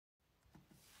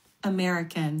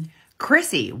American.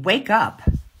 Chrissy, wake up.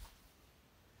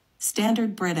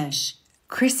 Standard British.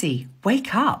 Chrissy,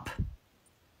 wake up.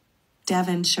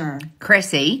 Devonshire.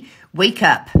 Chrissy, wake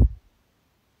up.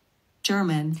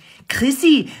 German.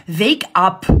 Chrissy, wake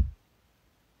up.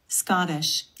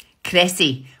 Scottish.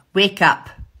 Chrissy, wake up.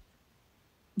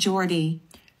 Geordie.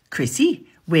 Chrissy,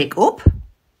 wake up.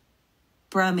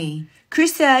 Brummie.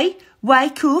 Chrissy,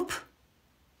 wake up.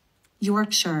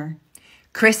 Yorkshire.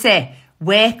 Chrissy,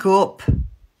 wake up.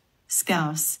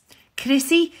 Scouse.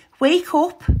 Chrissy, wake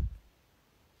up.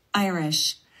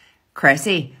 Irish.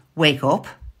 Chrissy, wake up.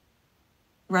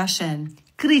 Russian.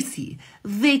 Chrissy,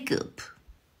 wake up.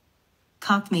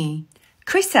 Cockney.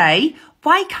 Chrissy,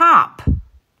 wake up.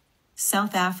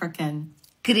 South African.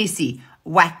 Chrissy,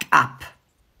 wake up.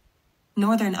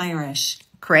 Northern Irish.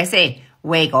 Chrissy,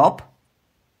 wake up.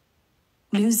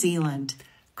 New Zealand.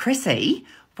 Chrissy,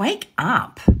 wake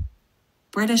up.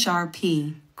 British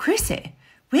RP. Chrissy,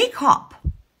 wake up.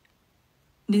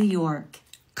 New York.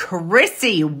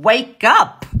 Chrissy, wake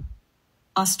up.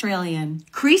 Australian.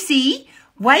 Chrissy,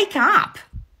 wake up.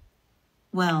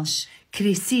 Welsh.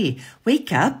 Chrissy,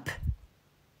 wake up.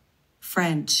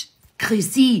 French.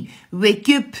 Chrissy, wake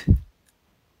up.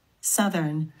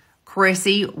 Southern.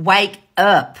 Chrissy, wake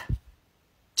up.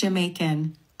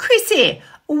 Jamaican. Chrissy,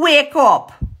 wake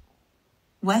up.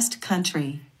 West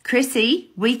Country.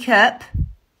 Chrissy, wake up.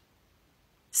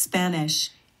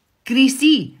 Spanish.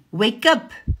 Chrissy, wake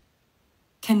up.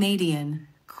 Canadian.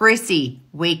 Chrissy,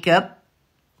 wake up.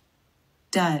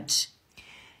 Dutch.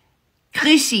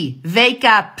 Chrissy, wake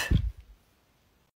up.